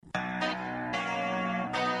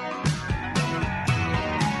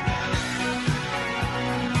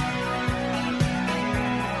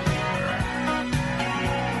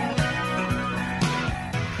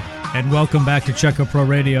and welcome back to Checker Pro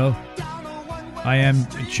Radio. I am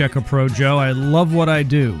Checker Pro Joe. I love what I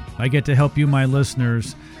do. I get to help you, my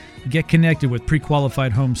listeners, get connected with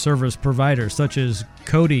pre-qualified home service providers such as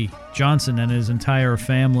Cody Johnson and his entire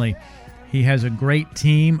family. He has a great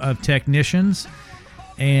team of technicians,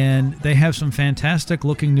 and they have some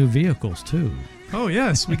fantastic-looking new vehicles, too. Oh,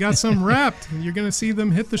 yes. We got some wrapped. You're going to see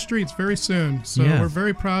them hit the streets very soon. So We're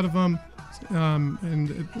very proud of them. And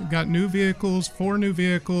we've got new vehicles, 4 new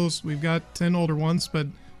vehicles. We've got 10 older ones, but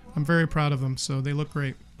I'm very proud of them. So they look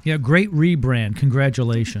great. Yeah, great rebrand.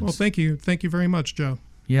 Congratulations. Well, thank you. Thank you very much, Joe.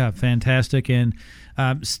 Yeah, fantastic. And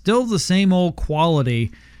still the same old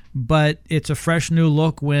quality, but it's a fresh new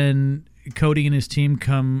look when Cody and his team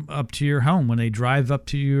come up to your home, when they drive up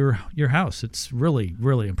to your house. It's really,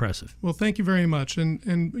 really impressive. Well, thank you very much.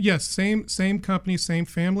 And yes, same company, same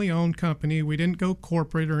family-owned company. We didn't go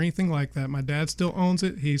corporate or anything like that. My dad still owns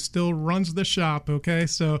it. He still runs the shop, okay?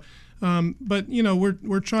 So, but, you know,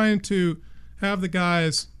 we're trying to have the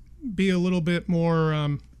guys be a little bit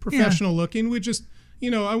more professional looking. We just,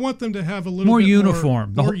 you know, I want them to have a little more bit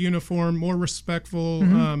uniform. more uniform, more respectful,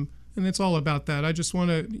 and it's all about that. I just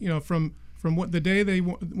want to, you know, from what the day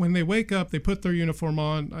when they wake up, they put their uniform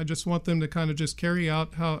on. I just want them to kind of just carry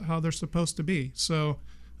out how they're supposed to be. So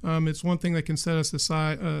it's one thing that can set us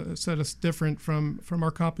aside, set us different from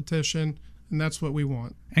our competition, and that's what we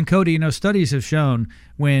want. And Cody, you know, studies have shown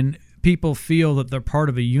when people feel that they're part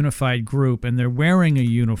of a unified group and they're wearing a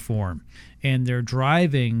uniform and they're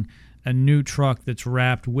driving a new truck that's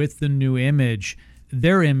wrapped with the new image,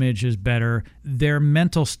 their image is better, their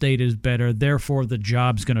mental state is better, therefore the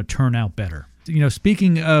job's going to turn out better. You know,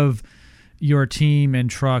 speaking of your team and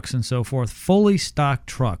trucks and so forth, fully stocked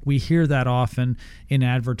truck, we hear that often in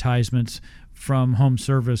advertisements from home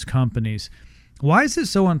service companies. Why is it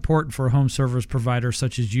so important for a home service provider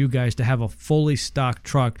such as you guys to have a fully stocked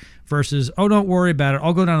truck versus, oh, don't worry about it,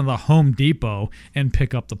 I'll go down to the Home Depot and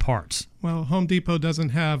pick up the parts? Well, Home Depot doesn't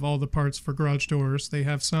have all the parts for garage doors. They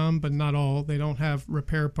have some, but not all. They don't have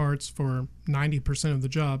repair parts for 90% of the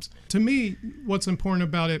jobs. To me, what's important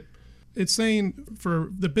about it, it's saying for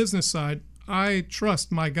the business side, I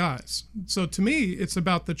trust my guys. So to me, it's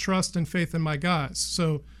about the trust and faith in my guys.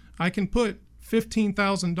 So I can put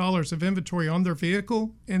 $15,000 of inventory on their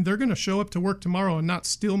vehicle, and they're going to show up to work tomorrow and not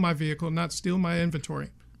steal my vehicle, not steal my inventory.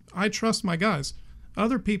 I trust my guys.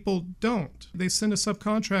 Other people don't. They send a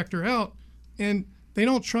subcontractor out, and they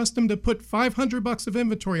don't trust them to put $500 of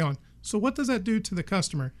inventory on. So what does that do to the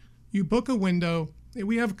customer? You book a window.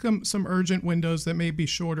 We have some urgent windows that may be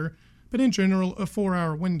shorter, but in general, a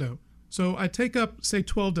 4-hour window. So I take up, say,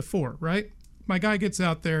 12 to 4, right? My guy gets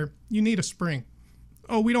out there. You need a spring.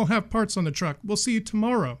 Oh, we don't have parts on the truck. We'll see you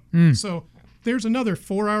tomorrow. So there's another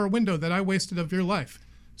 4-hour window that I wasted of your life.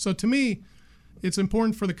 So to me, it's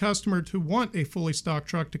important for the customer to want a fully stocked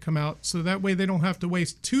truck to come out, so that way they don't have to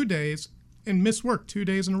waste 2 days and miss work 2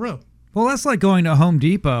 days in a row. Well, that's like going to Home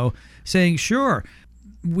Depot saying, sure,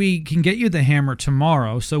 we can get you the hammer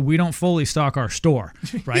tomorrow so we don't fully stock our store,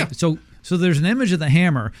 right? Yeah. So there's an image of the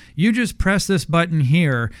hammer. You just press this button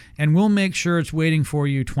here, and we'll make sure it's waiting for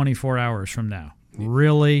you 24 hours from now.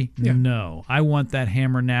 Really? Yeah. No. I want that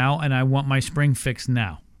hammer now, and I want my spring fixed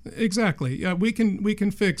now. Exactly. We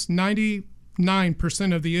can fix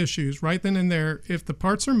 99% of the issues right then and there. If the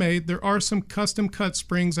parts are made, there are some custom cut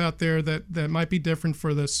springs out there that might be different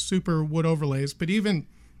for the super wood overlays, but even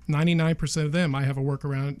 99% of them I have a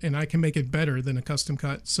workaround, and I can make it better than a custom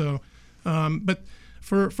cut. So, but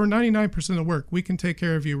for 99% of the work, we can take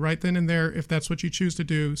care of you right then and there if that's what you choose to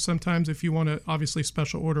do. Sometimes if you want to obviously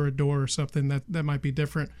special order a door or something, that might be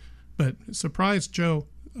different. But surprise, Joe,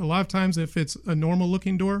 a lot of times if it's a normal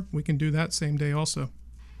looking door, we can do that same day also.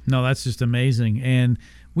 No, that's just amazing. And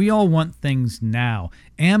we all want things now.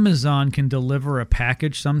 Amazon can deliver a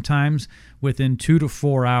package sometimes within 2 to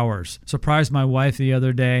 4 hours. Surprised my wife the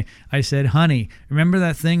other day. I said, honey, remember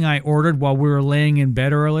that thing I ordered while we were laying in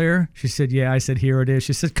bed earlier? She said, yeah. I said, here it is.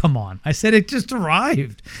 She said, come on. I said, it just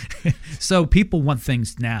arrived. So people want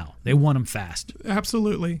things now. They want them fast.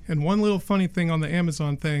 Absolutely. And one little funny thing on the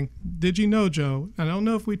Amazon thing. Did you know, Joe, I don't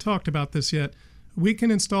know if we talked about this yet, we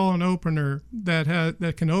can install an opener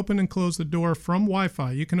that can open and close the door from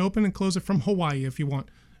Wi-Fi. You can open and close it from Hawaii if you want.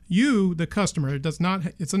 You, the customer,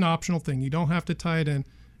 it's an optional thing. You don't have to tie it in.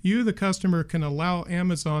 You, the customer, can allow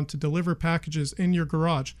Amazon to deliver packages in your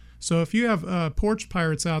garage. So if you have porch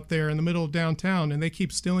pirates out there in the middle of downtown and they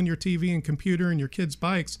keep stealing your TV and computer and your kids'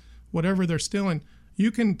 bikes, whatever they're stealing,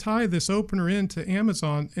 you can tie this opener into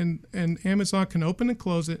Amazon, and Amazon can open and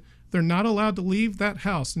close it. They're not allowed to leave that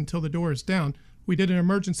house until the door is down. We did an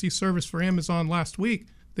emergency service for Amazon last week.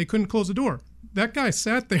 they couldn't close the door. That guy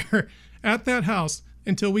sat there at that house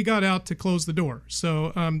until we got out to close the door.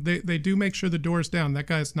 So they do make sure the door's down. That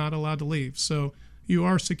guy's not allowed to leave. So you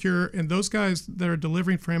are secure. And those guys that are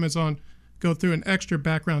delivering for Amazon go through an extra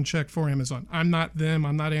background check for Amazon. I'm not them.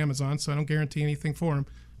 I'm not Amazon, so I don't guarantee anything for them.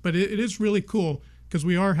 But it is really cool because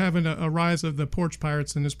we are having a rise of the porch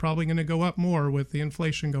pirates, and it's probably going to go up more with the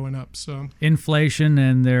inflation going up. So inflation,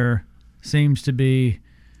 and there seems to be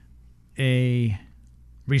a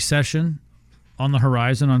recession on the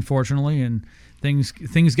horizon, unfortunately, and things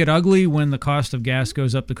get ugly when the cost of gas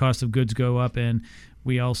goes up, the cost of goods go up, and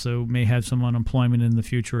we also may have some unemployment in the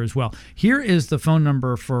future as well. Here is the phone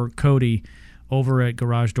number for Cody over at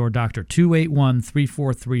Garage Door Doctor,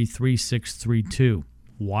 281-343-3632.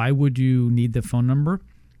 Why would you need the phone number?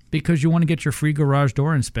 Because you want to get your free garage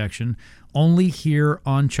door inspection only here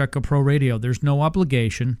on Checka Pro Radio. There's no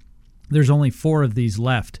obligation. There's only 4 of these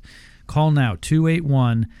left. Call now,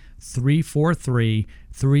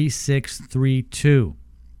 281-343-3632.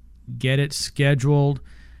 Get it scheduled.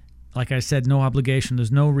 Like I said, no obligation.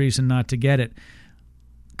 There's no reason not to get it.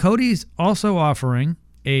 Cody's also offering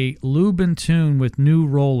a lube and tune with new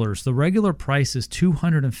rollers. The regular price is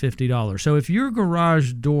 $250. So if your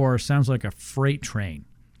garage door sounds like a freight train,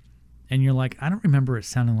 and you're like, I don't remember it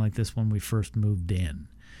sounding like this when we first moved in.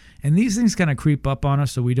 And these things kind of creep up on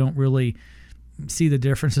us, so we don't really see the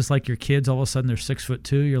difference. It's like your kids, all of a sudden they're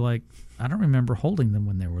 6'2". You're like, I don't remember holding them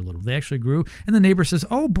when they were little. They actually grew. And the neighbor says,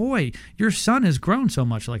 oh boy, your son has grown so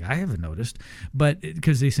much. Like, I haven't noticed. But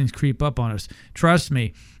because these things creep up on us. Trust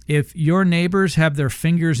me, if your neighbors have their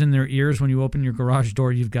fingers in their ears when you open your garage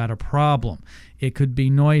door, you've got a problem. It could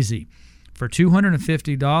be noisy. For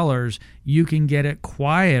 $250, you can get it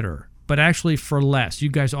quieter, but actually for less. You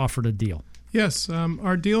guys offered a deal. Yes,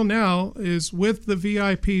 our deal now is with the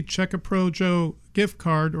VIP Checka Pro Joe gift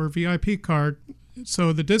card or VIP card.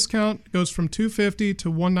 So the discount goes from $250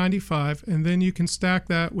 to $195, and then you can stack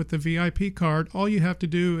that with the VIP card. All you have to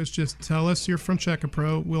do is just tell us you're from Checka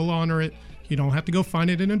Pro. We'll honor it. You don't have to go find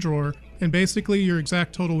it in a drawer. And basically your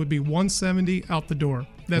exact total would be $170 out the door.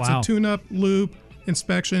 That's wow. A tune-up, lube,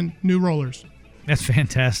 inspection, new rollers. That's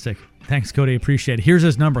fantastic. Thanks, Cody. Appreciate it. Here's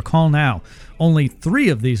his number. Call now. Only 3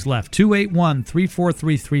 of these left.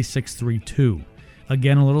 281-343-3632.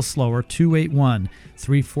 Again, a little slower.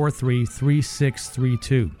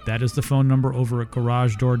 281-343-3632. That is the phone number over at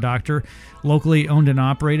Garage Door Doctor. Locally owned and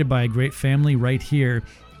operated by a great family right here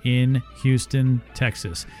in Houston,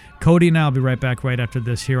 Texas. Cody and I will be right back right after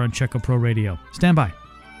this here on Checka Pro Radio. Stand by.